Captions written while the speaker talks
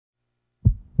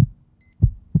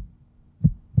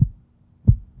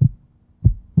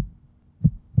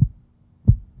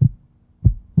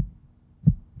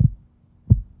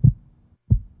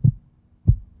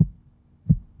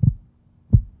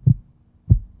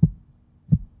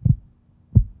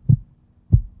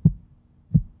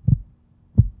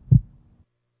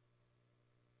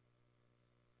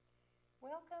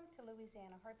welcome to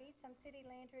Louisiana Heartbeats. I'm Sudie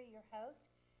Landry, your host,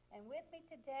 and with me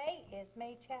today is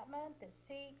Mae Chapman, the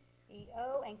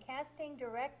CEO and casting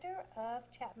director of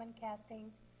Chapman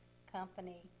Casting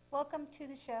Company. Welcome to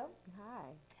the show. Hi.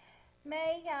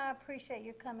 Mae, I appreciate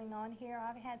you coming on here.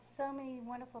 I've had so many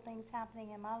wonderful things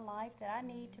happening in my life that I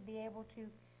need to be able to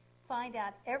find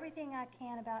out everything I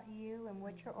can about you and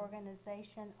what your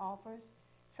organization offers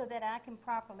so that I can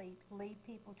properly lead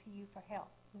people to you for help.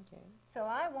 Okay. So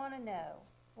I want to know,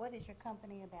 what is your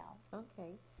company about?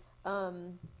 Okay.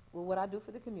 Well, what I do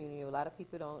for the community, a lot of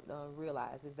people don't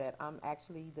realize, is that I'm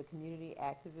actually the community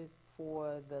activist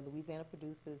for the Louisiana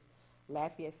Producers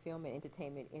Lafayette Film and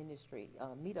Entertainment Industry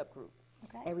meetup group.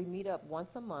 Okay. And we meet up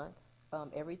once a month,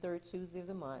 every third Tuesday of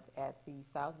the month at the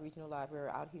South Regional Library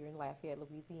out here in Lafayette,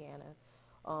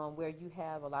 Louisiana, where you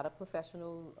have a lot of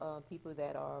professional people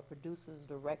that are producers,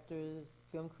 directors,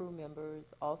 film crew members,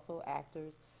 also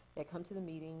actors that come to the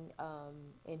meeting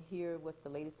and hear what's the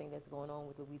latest thing that's going on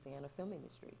with the Louisiana film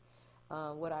industry.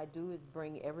 What I do is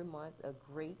bring every month a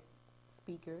great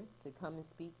speaker to come and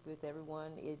speak with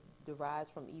everyone. It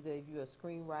derives from either if you're a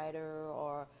screenwriter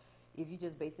or if you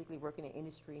just basically work in the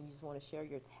industry and you just want to share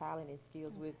your talent and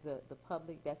skills with the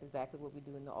public. That's exactly what we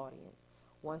do in the audience.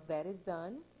 Once that is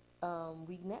done,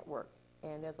 we network,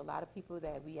 and there's a lot of people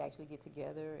that we actually get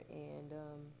together and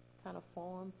kind of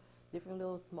form different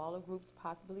little smaller groups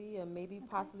possibly, and maybe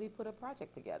possibly put a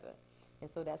project together.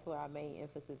 And so that's where our main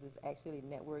emphasis is, actually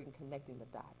networking, connecting the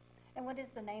dots. And what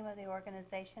is the name of the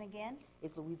organization again?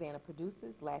 It's Louisiana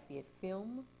Producers Lafayette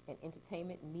Film and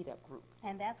Entertainment Meetup Group.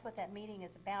 And that's what that meeting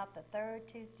is about, the third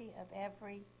Tuesday of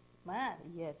every month.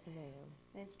 Yes, ma'am.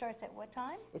 It starts at what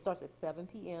time? It starts at 7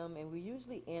 p.m. and we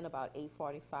usually end about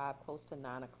 8:45, close to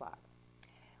 9 o'clock.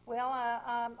 Well,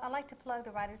 I like to plug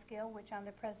the Writers Guild, which I'm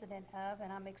the president of,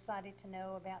 and I'm excited to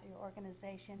know about your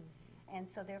organization. And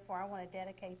so therefore I want to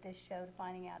dedicate this show to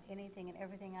finding out anything and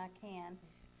everything I can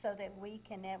so that we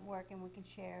can network and we can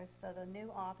share, so the new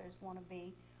authors want to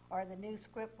be, or the new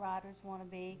script writers want to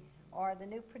be, or the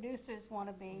new producers want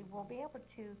to be, we'll be able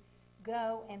to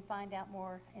go and find out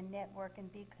more and network and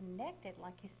be connected,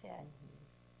 like you said,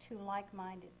 to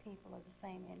like-minded people of the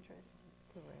same interest.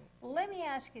 Correct. Let me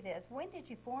ask you this. When did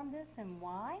you form this and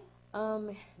why?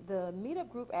 The meetup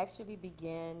group actually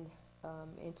began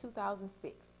in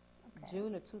 2006, Okay.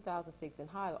 June of 2006, and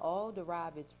how it all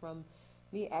derived is from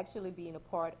me actually being a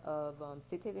part of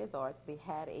Cité des Arts. They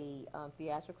had a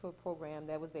theatrical program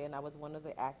that was there, and I was one of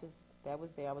the actors that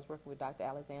was there. I was working with Dr.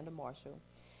 Alexander Marshall,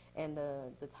 and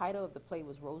the title of the play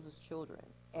was Rose's Children.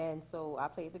 And so I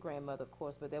played the grandmother, of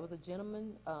course, but there was a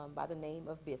gentleman by the name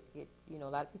of Biscuit. You know,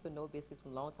 a lot of people know Biscuit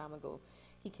from a long time ago.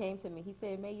 He came to me. He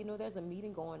said, Mae, you know, there's a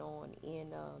meeting going on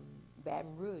in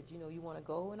Baton Rouge. You know, you want to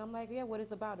go? And I'm like, yeah, what is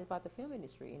it about? It's about the film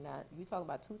industry. And you're talking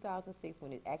about 2006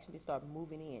 when it actually started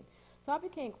moving in. So I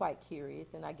became quite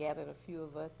curious, and I gathered a few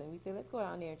of us, and we said, let's go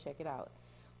down there and check it out.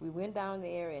 We went down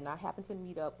there, and I happened to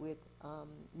meet up with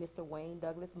Mr. Wayne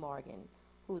Douglas Morgan,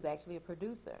 who's actually a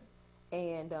producer.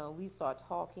 And we started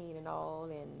talking and all,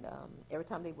 and every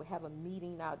time they would have a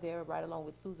meeting out there right along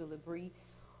with Susie LeBrie,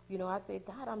 you know, I said,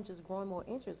 God, I'm just growing more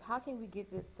interest. How can we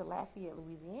get this to Lafayette,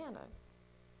 Louisiana?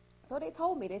 So they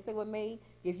told me, they said, well, Mae,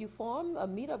 if you form a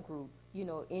meetup group, you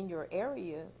know, in your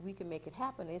area, we can make it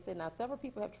happen. They said, now, several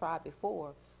people have tried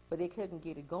before, but they couldn't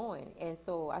get it going. And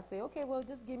so I said, okay, well,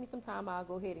 just give me some time. I'll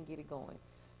go ahead and get it going.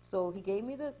 So he gave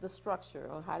me the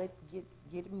structure on how to get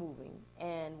it moving.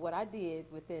 And what I did,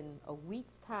 within a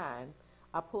week's time,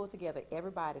 I pulled together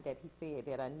everybody that he said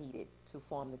that I needed to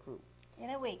form the group.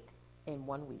 In a week? In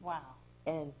 1 week. Wow.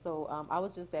 And so I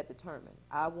was just that determined.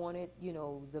 I wanted, you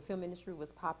know, the film industry was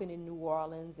popping in New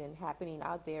Orleans and happening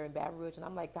out there in Baton Rouge. And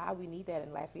I'm like, God, we need that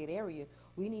in Lafayette area.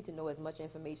 We need to know as much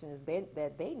information as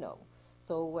that they know.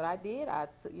 So what I did, I,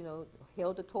 you know,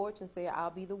 held the torch and said,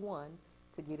 I'll be the one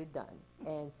to get it done.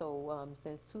 And so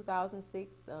since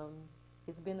 2006,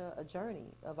 it's been a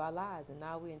journey of our lives. And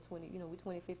now we're in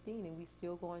 2015, and we're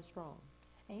still going strong.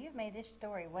 And you've made this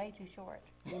story way too short.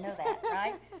 You know that,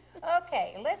 right?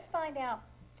 Okay, let's find out.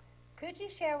 Could you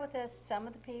share with us some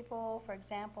of the people, for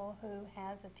example, who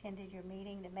has attended your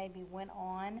meeting that maybe went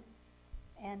on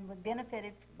and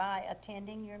benefited by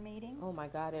attending your meeting? Oh my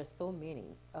God, there's so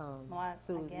many. Well, I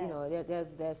so guess. you know,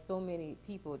 there's so many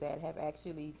people that have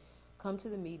actually come to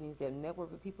the meetings. They've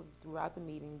networked with people throughout the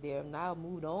meeting. They're now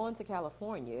moved on to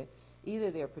California.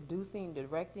 Either they're producing,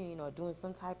 directing, or doing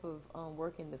some type of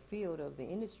work in the field of the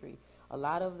industry. A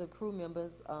lot of the crew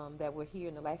members that were here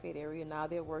in the Lafayette area, now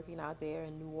they're working out there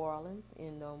in New Orleans.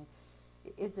 And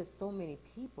it's just so many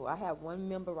people. I have one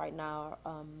member right now,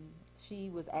 she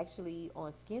was actually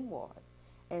on Skin Wars.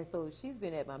 And so she's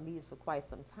been at my meetings for quite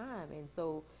some time. And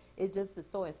so it just is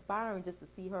so inspiring just to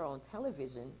see her on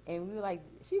television. And we were like,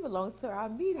 she belongs to our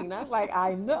meeting. And I was like,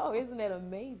 I know, isn't that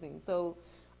amazing? So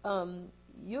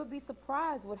you'll be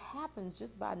surprised what happens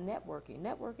just by networking.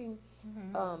 Networking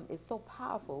is so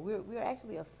powerful. We're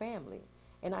actually a family.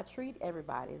 And I treat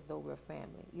everybody as though we're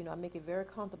family. You know, I make it very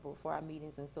comfortable for our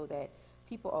meetings, and so that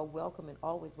people are welcome and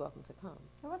always welcome to come.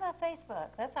 What about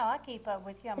Facebook? That's how I keep up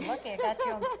with you. I'm lucky I got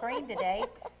you on screen today.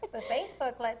 But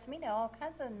Facebook lets me know all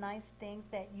kinds of nice things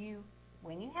that you,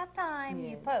 when you have time,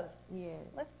 you post. Yeah.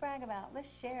 Let's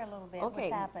share a little bit Okay.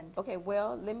 what's happened. Okay,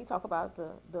 well, let me talk about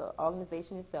the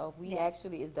organization itself. We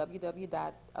actually is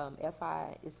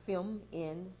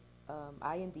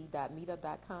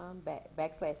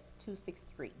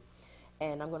www.ind.meetup.com/263.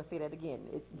 And I'm going to say that again.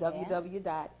 It's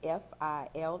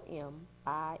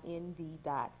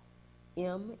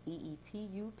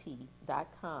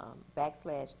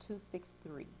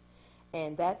www.filmeetup.com/263.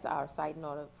 And that's our site in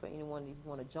order for anyone who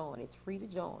want to join. It's free to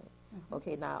join.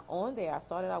 Okay, now on there, I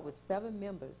started out with 7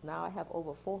 members. Now I have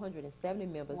over 470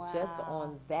 members just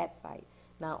on that site.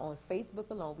 Now on Facebook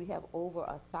alone, we have over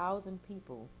 1,000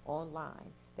 people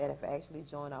online that have actually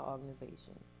joined our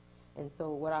organization. And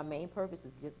so what our main purpose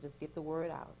is just get the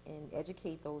word out and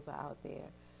educate those out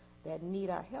there that need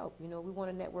our help. You know, we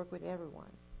want to network with everyone.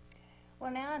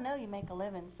 Well, now I know you make a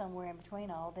living somewhere in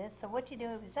between all this. So what you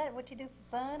do, is that what you do for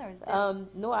fun, or is this?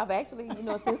 No, I've actually, you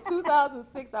know, since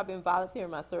 2006, I've been volunteering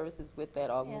my services with that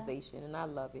organization, and I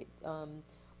love it.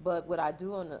 But what I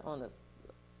do in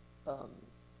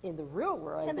the real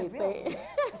world, as they say,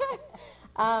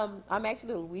 I'm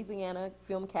actually a Louisiana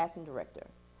film casting director.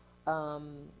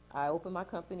 I opened my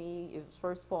company. It was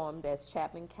first formed as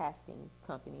Chapman Casting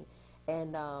Company,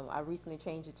 and I recently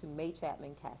changed it to Mae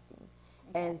Chapman Casting.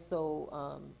 And so,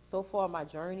 so far, my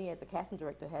journey as a casting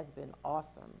director has been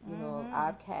awesome. You know,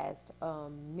 I've cast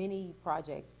many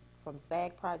projects, from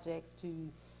SAG projects to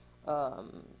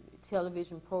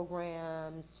television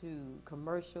programs to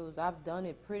commercials. I've done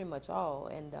it pretty much all,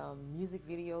 and music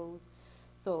videos.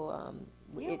 So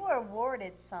you were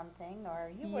awarded something, or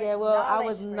you were I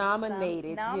was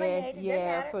nominated.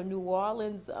 For New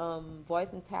Orleans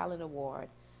Voice and Talent Award.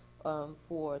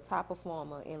 For top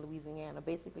performer in Louisiana,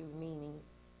 basically meaning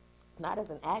not as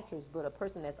an actress, but a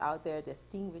person that's out there,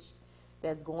 distinguished,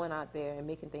 that's going out there and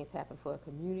making things happen for a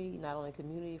community, not only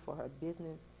community, for her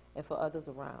business and for others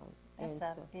around. That's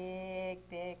a big,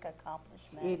 big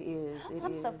accomplishment. It is.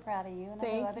 I'm so proud of you, and I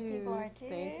know other people are too.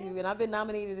 Thank you. And I've been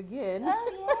nominated again.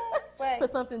 Oh, yeah. For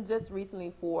something just recently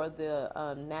for the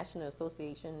National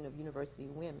Association of University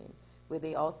Women, where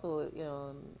they also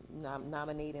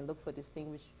nominate and look for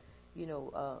distinguished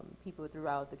people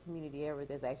throughout the community area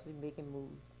that's actually making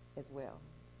moves as well.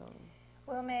 So.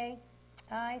 Well, Mae,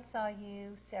 I saw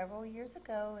you several years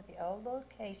ago at the old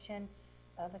location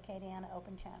of Acadiana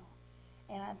Open Channel.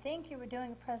 And I think you were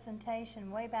doing a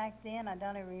presentation way back then. I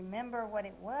don't even remember what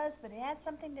it was, but it had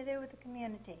something to do with the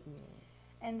community. Yeah.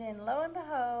 And then lo and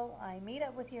behold, I meet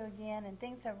up with you again, and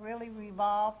things have really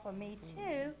revolved for me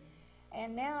too.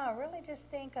 And now I really just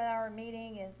think our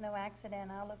meeting is no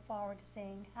accident. I look forward to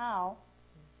seeing how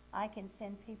I can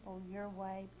send people your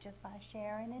way just by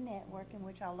sharing and networking,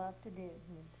 which I love to do.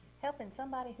 Helping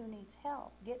somebody who needs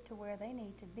help get to where they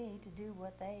need to be to do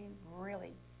what they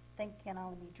really think can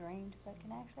only be dreamed, but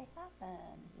can actually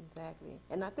happen. Exactly.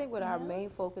 And I think with our main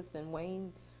focus, and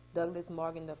Wayne Douglas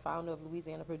Morgan, the founder of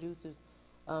Louisiana Producers,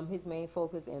 his main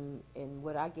focus and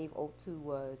what I gave oath to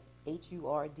was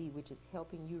HURD, which is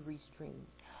helping you reach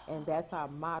dreams. And that's our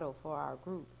motto for our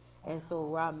group. And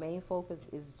so our main focus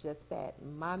is just that.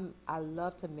 I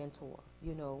love to mentor,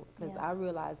 because I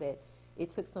realize that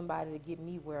it took somebody to get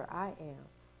me where I am.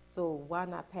 So why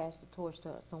not pass the torch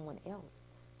to someone else?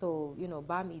 So,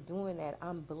 by me doing that,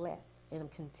 I'm blessed. And I'm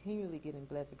continually getting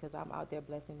blessed because I'm out there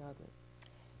blessing others.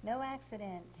 No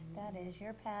accident. That is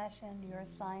your passion, your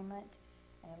assignment.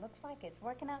 And it looks like it's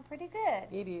working out pretty good.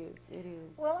 It is. It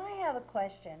is. Well, I have a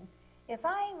question. If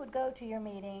I would go to your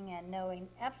meeting and knowing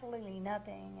absolutely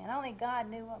nothing, and only God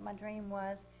knew what my dream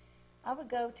was, I would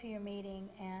go to your meeting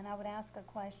and I would ask a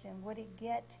question. Would it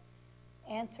get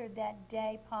answered that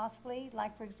day possibly?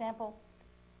 Like, for example,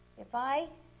 if I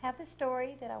have the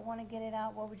story that I want to get it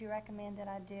out, what would you recommend that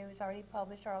I do? It's already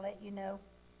published, or I'll let you know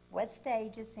what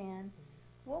stage it's in.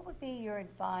 What would be your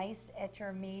advice at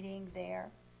your meeting there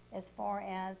as far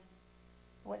as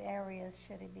what areas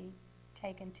should it be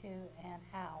taken to and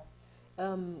how?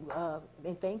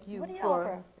 And thank you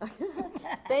for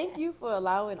thank you for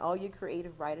allowing all your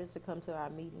creative writers to come to our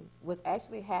meetings. What's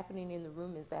actually happening in the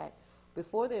room is that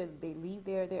before they leave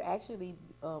there, they actually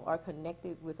are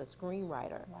connected with a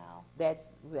screenwriter. Wow.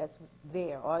 That's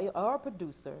there, or a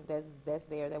producer that's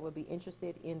there that would be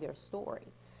interested in their story.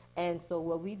 And so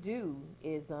what we do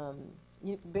is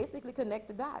you basically connect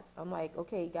the dots. I'm like,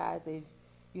 okay, guys, if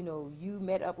you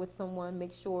met up with someone,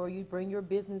 make sure you bring your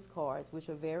business cards, which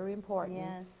are very important.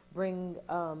 Yes. Bring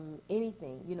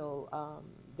anything,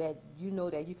 that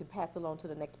that you can pass along to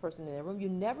the next person in that room. You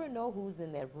never know who's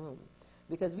in that room,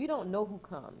 because we don't know who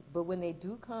comes. But when they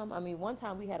do come, I mean, one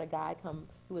time we had a guy come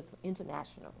who was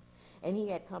international, and he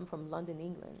had come from London,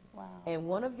 England. Wow. And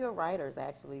one of your writers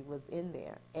actually was in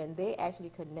there, and they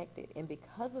actually connected. And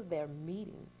because of their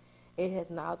meeting, it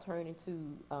has now turned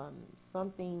into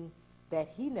something that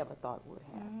he never thought would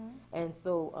have. Mm-hmm. And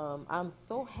so I'm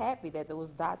so happy that those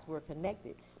dots were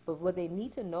connected. But what they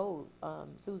need to know,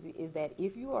 Susie, is that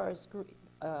if you are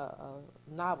a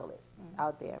novelist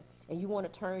out there and you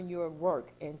want to turn your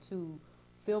work into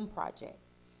film project,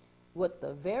 what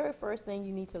the very first thing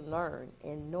you need to learn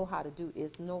and know how to do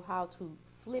is know how to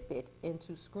flip it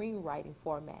into screenwriting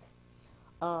format.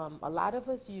 A lot of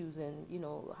us use, and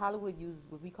Hollywood uses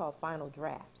what we call final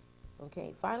draft.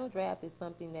 Okay, final draft is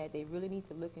something that they really need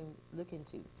to look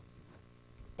into.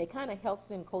 It kind of helps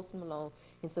them coach them along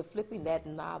into flipping that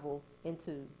novel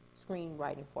into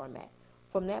screenwriting format.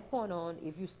 From that point on,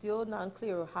 if you're still not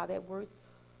clear of how that works,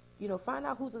 find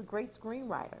out who's a great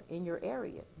screenwriter in your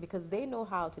area, because they know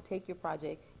how to take your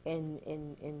project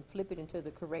and flip it into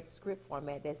the correct script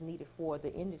format that's needed for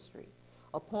the industry.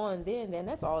 Upon then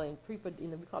that's all in we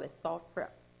call it soft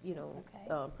prep,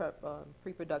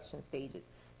 pre-production stages.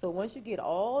 So once you get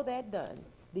all that done,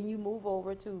 then you move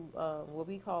over to what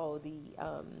we call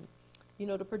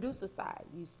the producer side.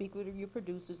 You speak with your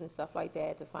producers and stuff like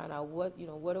that to find out what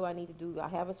do I need to do. I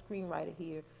have a screenwriter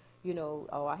here,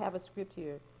 or I have a script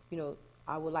here,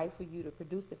 I would like for you to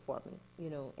produce it for me,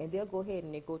 and they'll go ahead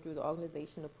and they go through the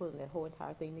organization of putting that whole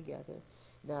entire thing together.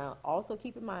 Now, also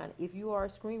keep in mind, if you are a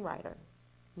screenwriter,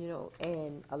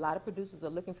 and a lot of producers are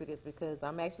looking for this, because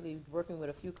I'm actually working with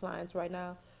a few clients right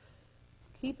now.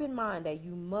 Keep in mind that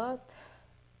you must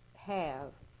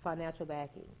have financial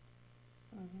backing.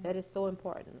 Mm-hmm. That is so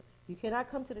important. You cannot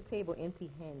come to the table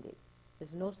empty-handed.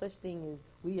 There's no such thing as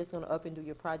we just going to up and do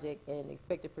your project and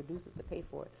expect the producers to pay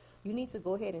for it. You need to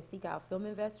go ahead and seek out film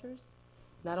investors,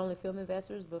 not only film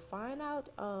investors, but find out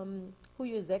who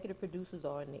your executive producers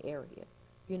are in the area.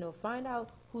 Find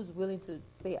out who's willing to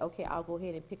say, okay, I'll go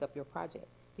ahead and pick up your project,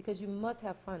 because you must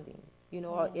have funding.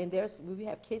 Yes. And we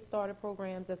have Kickstarter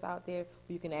programs that's out there where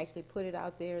you can actually put it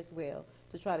out there as well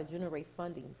to try to generate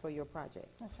funding for your project.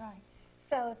 That's right.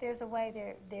 So if there's a way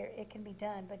there it can be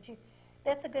done. But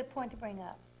that's a good point to bring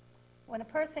up. When a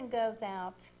person goes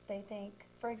out, they think,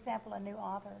 for example, a new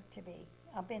author to be.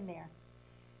 I've been there.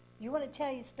 You want to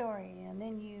tell your story, and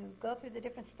then you go through the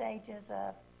different stages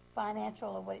of financial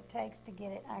or what it takes to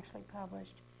get it actually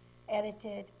published,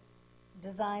 edited,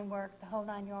 design work, the whole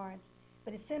 9 yards.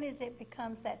 But as soon as it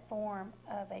becomes that form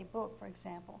of a book, for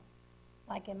example,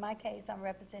 like in my case, I'm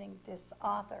representing this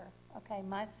author, okay,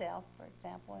 myself, for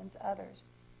example, and others.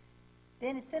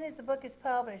 Then as soon as the book is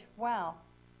published, wow,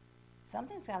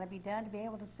 something's got to be done to be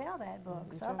able to sell that book.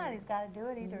 That's Somebody's right. got to do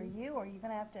it, either you or you're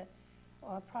going to have to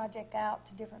project out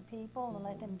to different people and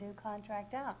let them do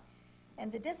contract out.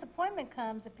 And the disappointment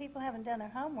comes if people haven't done their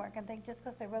homework and think just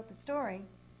because they wrote the story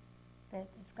that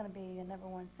it's going to be a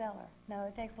 #1 seller. No,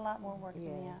 it takes a lot more work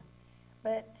than that.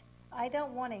 But I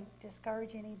don't want to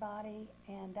discourage anybody,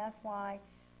 and that's why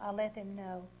I let them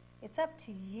know it's up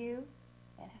to you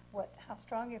and how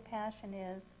strong your passion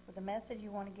is for the message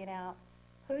you want to get out,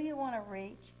 who you want to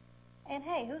reach, and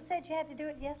hey, who said you had to do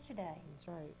it yesterday? That's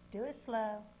right. Do it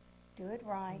slow, do it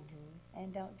right,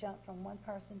 and don't jump from one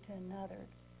person to another.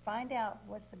 Find out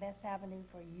what's the best avenue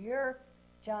for your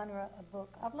genre of book.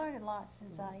 I've learned a lot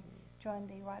since I joined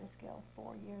the Writers Guild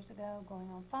 4 years ago, going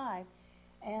on 5.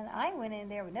 And I went in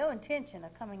there with no intention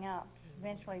of coming out,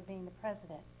 eventually being the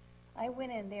president. I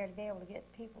went in there to be able to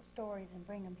get people's stories and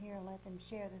bring them here and let them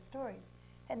share their stories.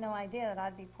 Had no idea that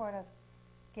I'd be part of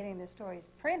getting the stories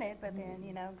printed, but then,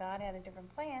 God had a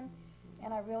different plan.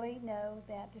 And I really know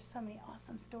that there's so many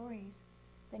awesome stories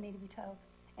that need to be told.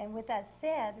 And with that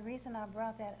said, the reason I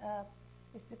brought that up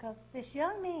is because this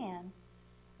young man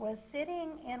was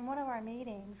sitting in one of our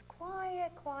meetings,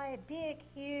 quiet, big,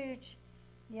 huge,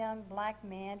 young black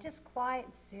man, just quiet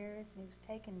and serious, and he was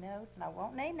taking notes, and I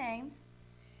won't name names.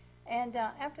 And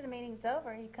after the meeting's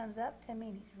over, he comes up to me,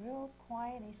 and he's real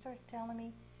quiet, and he starts telling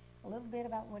me a little bit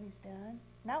about what he's done.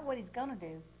 Not what he's going to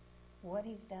do, what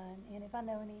he's done, and if I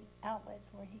know any outlets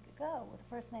where he could go. Well,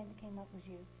 the first name that came up was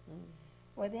you.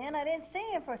 Well, then I didn't see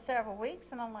him for several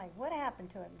weeks, and I'm like, what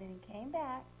happened to him? Then he came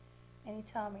back, and he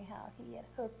told me how he had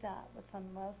hooked up with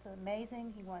someone most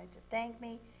amazing. He wanted to thank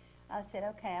me. I said,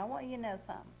 okay, I want you to know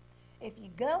something. If you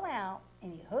go out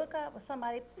and you hook up with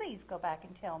somebody, please go back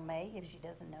and tell Mae if she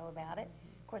doesn't know about it.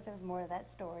 Of course, there was more to that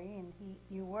story, and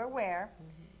you were aware.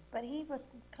 But he was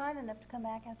kind enough to come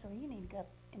back and say, well, you need to go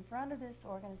in front of this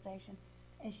organization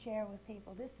and share with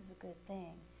people. This is a good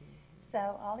thing.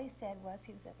 So all he said was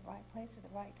he was at the right place at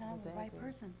the right time with the right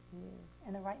person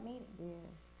in the right meeting.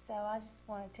 So I just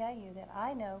want to tell you that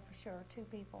I know for sure 2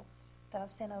 people that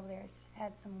I've sent over there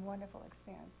had some wonderful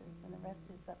experiences, and the rest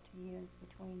is up to you, and it's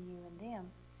between you and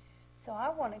them. So I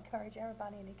want to encourage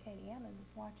everybody in Acadiana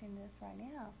that's watching this right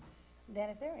now that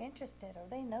if they're interested or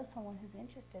they know someone who's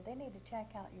interested, they need to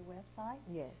check out your website.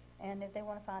 Yes. And if they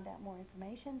want to find out more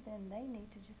information, then they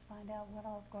need to just find out what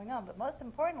all is going on. But most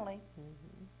importantly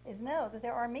is know that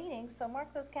there are meetings, so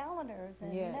mark those calendars.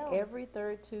 And know. Every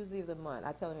 3rd Tuesday of the month.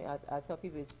 I tell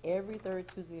people it's every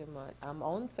 3rd Tuesday of the month. I'm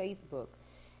on Facebook,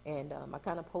 and I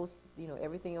kind of post,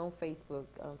 everything on Facebook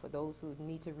for those who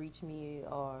need to reach me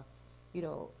or,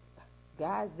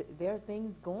 guys, there are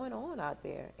things going on out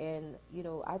there, and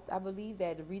I believe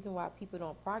that the reason why people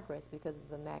don't progress because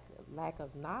it's a lack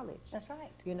of knowledge. That's right.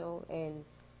 And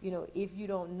if you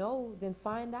don't know, then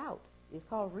find out. It's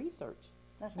called research.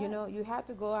 That's right. You have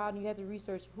to go out and you have to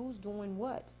research who's doing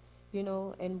what,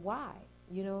 and why,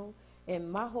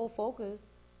 And my whole focus,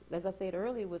 as I said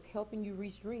earlier, was helping you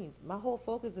reach dreams. My whole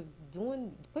focus of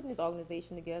putting this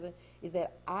organization together is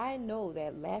that I know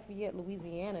that Lafayette,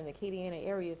 Louisiana, and the Acadiana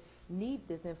area need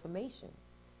this information.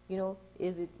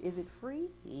 Is it free?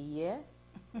 Yes.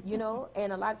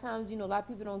 And a lot of times, a lot of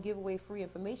people don't give away free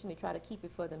information. They try to keep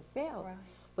it for themselves. Right.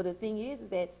 But the thing is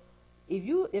that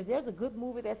if there's a good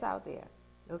movie that's out there,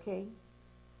 okay,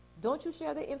 don't you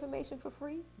share the information for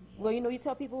free? Yeah. Well, you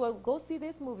tell people, well, go see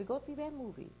this movie, go see that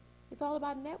movie. It's all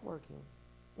about networking.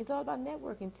 It's all about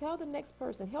networking. Tell the next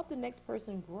person, help the next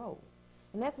person grow.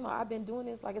 And that's why I've been doing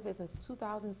this, like I said, since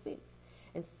 2006.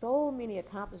 And so many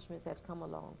accomplishments have come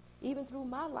along, even through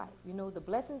my life. The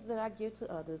blessings that I give to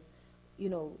others,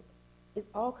 it's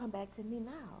all come back to me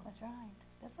now. That's right.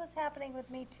 That's what's happening with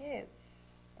me, too.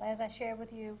 As I shared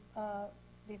with you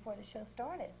before the show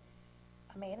started,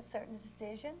 I made a certain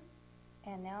decision,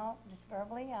 and now, just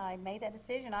verbally, I made that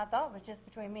decision. I thought it was just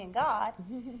between me and God,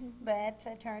 but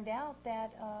it turned out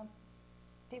that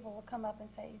people will come up and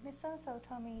say, Miss So-and-so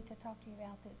told me to talk to you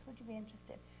about this. Would you be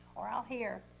interested? Or I'll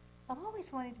hear, I've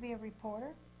always wanted to be a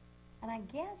reporter, and I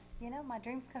guess, my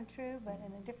dreams come true, but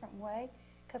in a different way,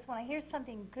 because when I hear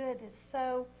something good that's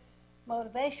so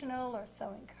motivational or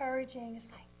so encouraging, it's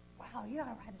like, wow, you ought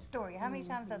to write a story. How many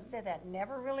times I've said that?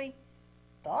 Never really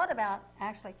thought about,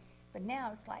 actually, but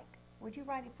now it's like, would you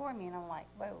write it for me? And I'm like,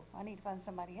 whoa, I need to find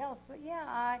somebody else. But yeah,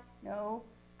 I know,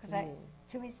 because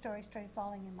too many stories started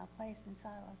falling in my place. And so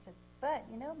I said, but,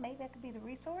 maybe I could be the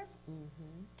resource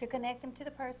to connect them to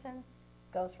the person,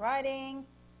 ghostwriting,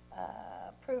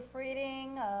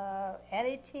 proofreading,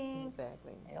 editing,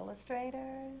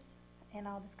 illustrators, and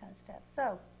all this kind of stuff.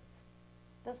 So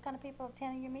those kind of people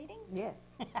attending your meetings? Yes,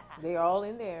 they're all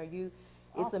in there. It's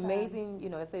Awesome.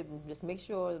 Amazing, I said, just make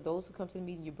sure those who come to the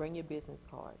meeting, you bring your business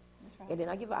cards. That's right. And then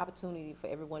I give an opportunity for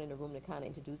everyone in the room to kind of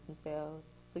introduce themselves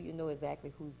so you know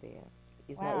exactly who's there.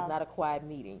 It's not a quiet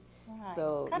meeting. Right.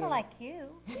 So, it's kind of like you.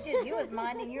 You was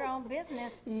minding your own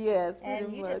business. Yes,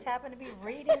 and you just happened to be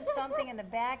reading something in the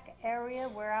back area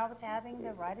where I was having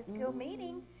the Writers Guild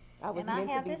meeting. I was meant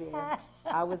to be there.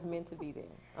 I was meant to be there.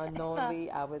 Unknowingly,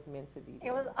 I was meant to be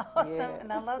there. It was awesome,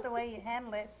 and I love the way you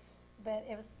handled it. But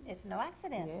it's no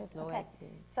accident. Yeah, it's no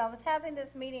accident. So I was having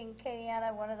this meeting in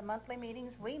Acadiana, one of the monthly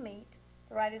meetings we meet,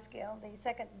 the Writers Guild,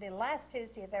 the last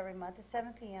Tuesday of every month at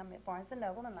 7 p.m. at Barnes &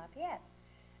 Noble in Lafayette.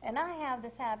 And I have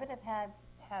this habit of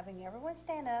having everyone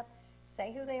stand up,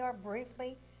 say who they are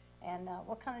briefly, and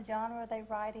what kind of genre they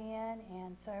write in,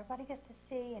 and so everybody gets to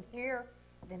see and hear,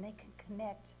 then they can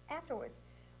connect afterwards.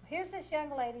 Well, here's this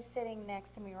young lady sitting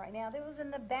next to me right now that was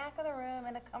in the back of the room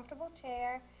in a comfortable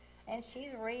chair, and she's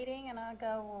reading, and I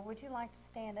go, well, would you like to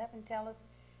stand up and tell us?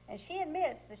 And she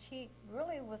admits that she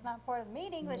really was not part of the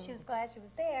meeting, but she was glad she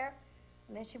was there.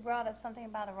 And then she brought up something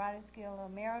about a Writers Guild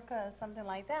of America or something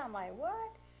like that. I'm like,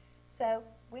 what? So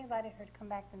we invited her to come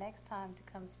back the next time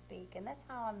to come speak. And that's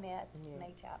how I met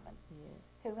Mae Chapman,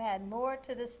 who had more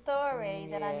to the story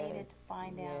that I needed to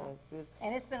find out.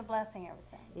 And it's been a blessing ever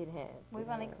since. It has. We've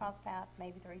only crossed paths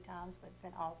maybe 3 times, but it's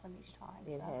been awesome each time.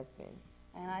 It has been.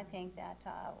 And I think that...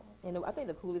 and I think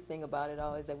the coolest thing about it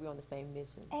all is that we're on the same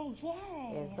mission. Hey,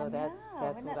 yay! And so that's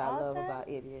what I love about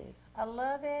it. Is. I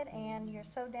love it, and you're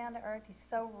so down to earth. You're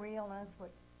so real, and that's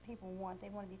what people want. They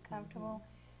want to be comfortable.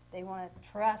 They want to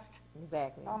trust.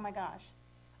 Exactly. Oh my gosh,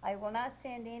 I will not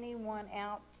send anyone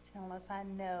out unless I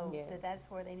know Yes. that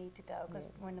that's where they need to go. Because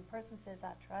Yes. when the person says,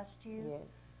 "I trust you," Yes,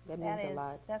 that means a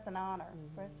lot. that's an honor.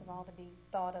 First of all, to be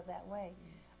thought of that way.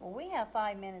 Well, we have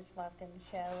 5 minutes left in the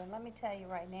show, and let me tell you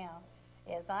right now,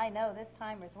 is I know this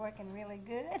timer's working really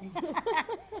good.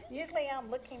 Usually I'm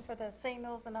looking for the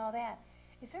signals and all that.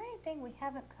 Is there anything we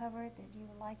haven't covered that you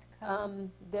would like to cover?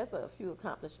 There's a few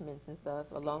accomplishments and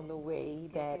stuff along the way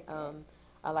that good.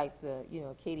 I like the,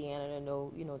 Acadiana to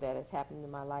know, that has happened in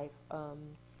my life.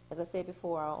 As I said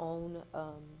before, our own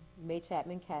Mae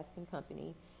Chapman casting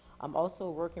company. I'm also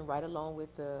working right along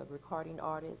with the recording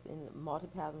artist and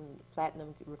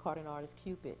multi-platinum recording artist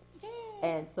Cupid. Yay.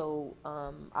 And so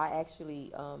I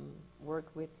actually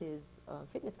work with his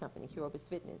fitness company, Curobus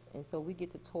Fitness. And so we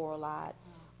get to tour a lot.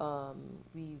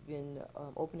 We've been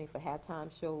opening for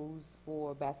halftime shows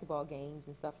for basketball games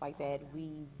and stuff like that.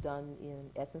 We've done in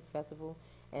Essence Festival,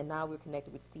 and now we're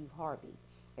connected with Steve Harvey.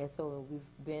 And so we've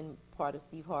been part of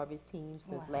Steve Harvey's team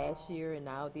since last year, and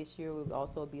now this year we'll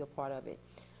also be a part of it.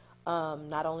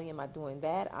 Not only am I doing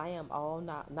that, I am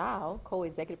now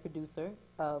co-executive producer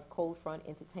of Cold Front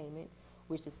Entertainment,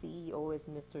 which the CEO is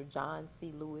Mr. John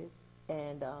C. Lewis,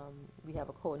 and we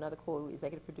have another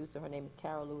co-executive producer. Her name is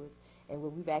Carol Lewis. And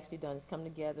what we've actually done is come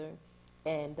together,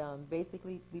 and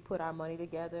basically we put our money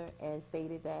together and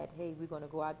stated that, hey, we're going to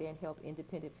go out there and help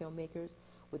independent filmmakers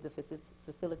with the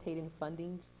facilitating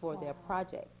fundings for their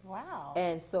projects. Wow.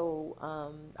 And so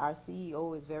our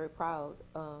CEO is very proud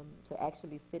to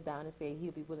actually sit down and say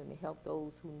he'll be willing to help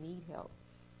those who need help.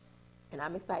 And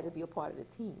I'm excited to be a part of the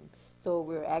team. So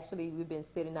we've been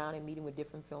sitting down and meeting with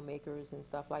different filmmakers and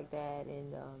stuff like that,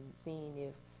 and seeing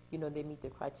if they meet the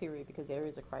criteria, because there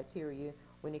is a criteria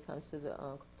when it comes to the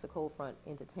to Cold Front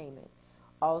Entertainment.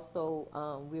 Also,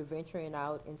 we're venturing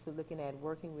out into looking at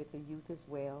working with the youth as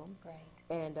well. Great.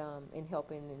 And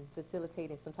helping and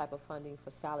facilitating some type of funding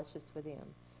for scholarships for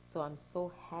them. So I'm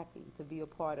so happy to be a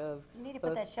part of. You need to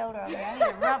put that shoulder on there. I need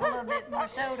to rub a little bit more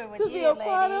shoulder with you, to be a lady.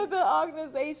 part of the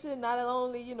organization, not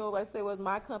only, like I said, with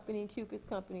my company, Cupid's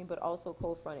company, but also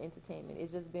Cold Front Entertainment.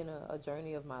 It's just been a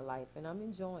journey of my life, and I'm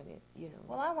enjoying it,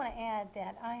 Well, I want to add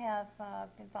that I have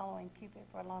been following Cupid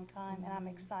for a long time, and I'm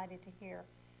excited to hear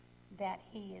that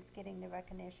he is getting the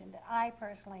recognition that I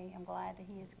personally am glad that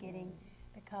he is getting,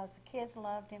 because the kids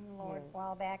loved him, Lord. A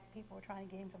while back, people were trying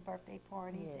to get him for birthday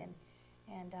parties,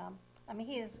 and I mean,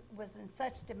 he was in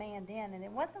such demand then, and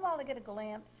then once in a while to get a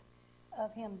glimpse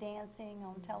of him dancing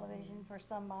on television for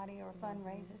somebody or a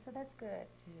fundraiser, so that's good.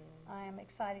 I am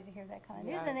excited to hear that kind of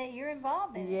news, and that you're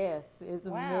involved in it. Yes, it's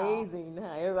Wow. amazing.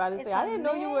 Everybody say, I didn't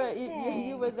know you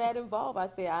were that involved. I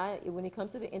say, when it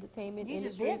comes to the entertainment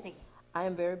industry, You're just busy. I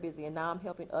am very busy, and now I'm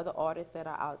helping other artists that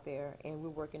are out there, and we're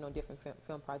working on different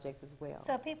film projects as well.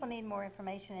 So if people need more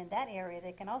information in that area,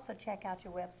 they can also check out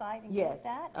your website and Yes, get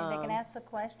that, and they can ask the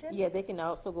question? Yeah, they can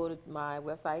also go to my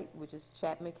website, which is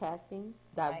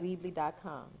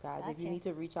chapmancasting.weebly.com. Guys, if you need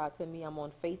to reach out to me, I'm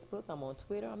on Facebook, I'm on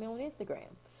Twitter, I'm on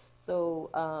Instagram. So,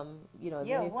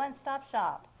 You're a one-stop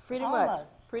shop. Pretty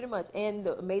much. And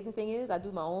the amazing thing is I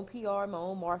do my own PR, my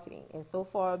own marketing. And so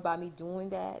far by me doing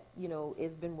that,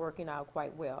 it's been working out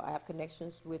quite well. I have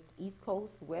connections with East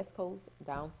Coast, West Coast,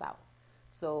 down South.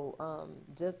 So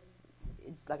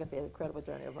it's, like I said, an incredible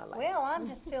journey of my life. Well, I'm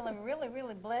just feeling really,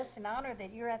 really blessed and honored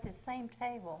that you're at the same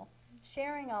table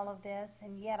sharing all of this,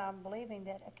 and yet I'm believing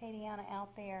that Acadiana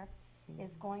out there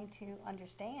is going to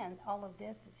understand all of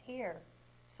this is here.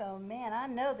 So, man, I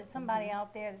know that somebody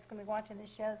out there that's going to be watching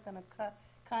this show is going to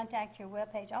contact your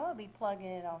webpage. I'm going to be plugging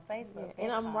it on Facebook.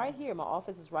 And I'm right here. My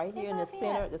office is right here in the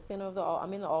center of the all.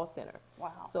 I'm in the all center.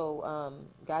 Wow. So,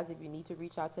 guys, if you need to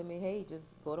reach out to me, hey, just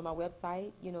go to my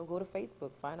website. Go to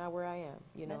Facebook, find out where I am.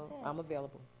 I'm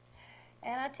available.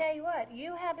 And I tell you what,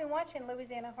 you have been watching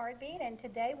Louisiana Heartbeat, and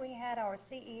today we had our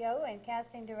CEO and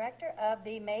casting director of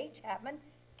the Mae Chapman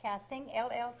Casting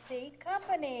LLC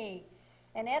company.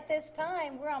 And at this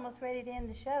time, we're almost ready to end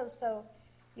the show. So,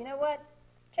 you know what?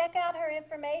 Check out her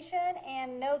information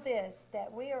and know this, that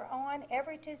we are on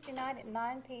every Tuesday night at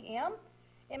 9 p.m.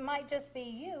 It might just be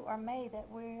you or May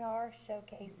that we are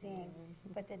showcasing.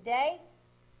 But today,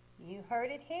 you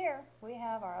heard it here. We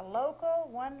have our local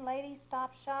one-lady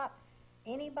stop shop.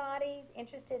 Anybody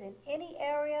interested in any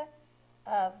area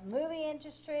of movie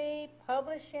industry,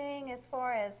 publishing, as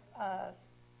far as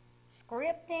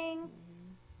scripting,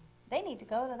 they need to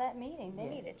go to that meeting. They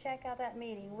need to check out that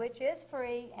meeting, which is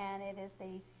free, and it is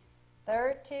the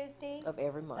third Tuesday of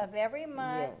every month.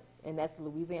 Yes, and that's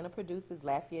Louisiana Producers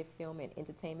Lafayette Film and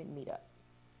Entertainment Meetup.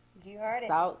 You heard it.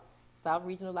 South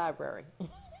Regional Library.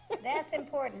 That's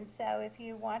important. So if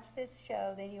you watch this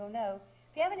show, then you'll know.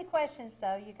 If you have any questions,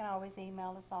 though, you can always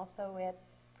email us also at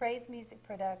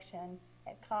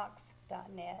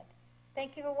praisemusicproduction@cox.net.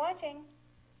 Thank you for watching.